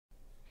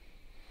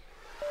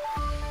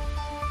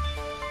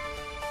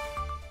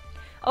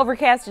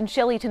Overcast and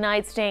chilly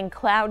tonight, staying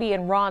cloudy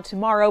and raw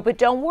tomorrow, but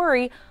don't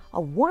worry, a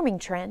warming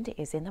trend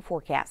is in the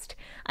forecast.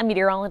 I'm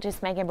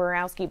meteorologist Megan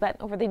Borowski, but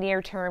over the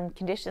near term,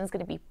 conditions going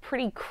to be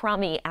pretty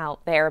crummy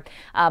out there.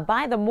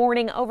 By the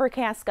morning,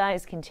 overcast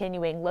skies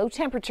continuing, low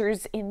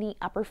temperatures in the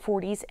upper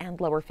 40s and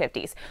lower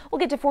 50s. We'll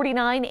get to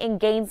 49 in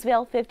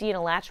Gainesville, 50 in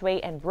Alachua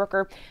and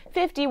Brooker,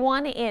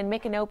 51 in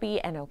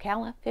Micanopy and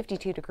Ocala,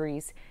 52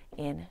 degrees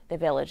in the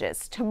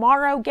Villages.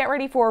 Tomorrow, get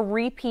ready for a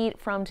repeat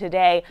from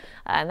today,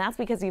 and that's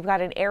because you've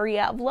got an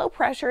area of low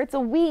pressure. It's a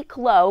weak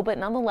low, but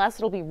nonetheless,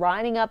 it'll be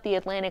riding up the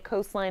Atlantic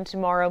coastline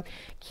tomorrow,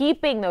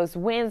 keeping those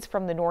winds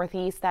from the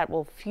northeast that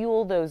will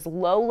fuel those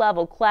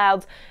low-level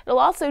clouds. It'll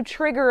also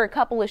trigger a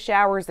couple of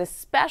showers,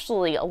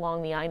 especially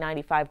along the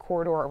I-95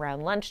 corridor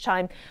around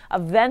lunchtime.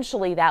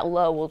 Eventually, that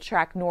low will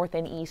track north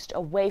and east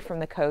away from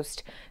the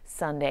coast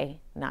Sunday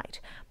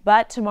night.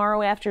 But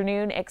tomorrow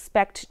afternoon,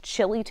 expect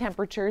chilly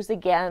temperatures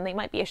again. They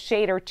might be a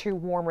shade or two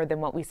warmer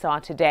than what we saw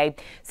today.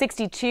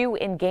 62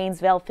 in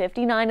Gainesville,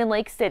 59 in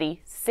Lake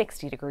City,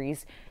 60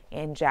 degrees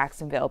in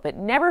Jacksonville. But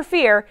never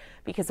fear,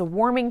 because a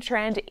warming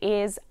trend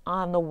is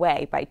on the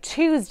way. By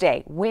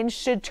Tuesday, winds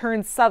should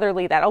turn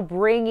southerly. That'll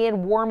bring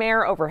in warm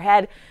air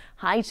overhead.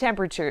 High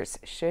temperatures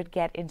should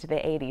get into the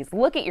 80s.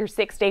 Look at your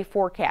 6-day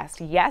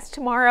forecast. Yes,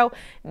 tomorrow,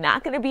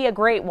 not going to be a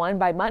great one.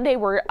 By Monday,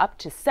 we're up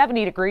to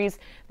 70 degrees.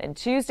 Then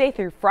Tuesday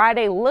through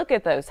Friday, look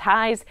at those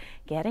highs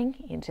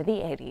getting into the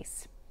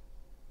 80s.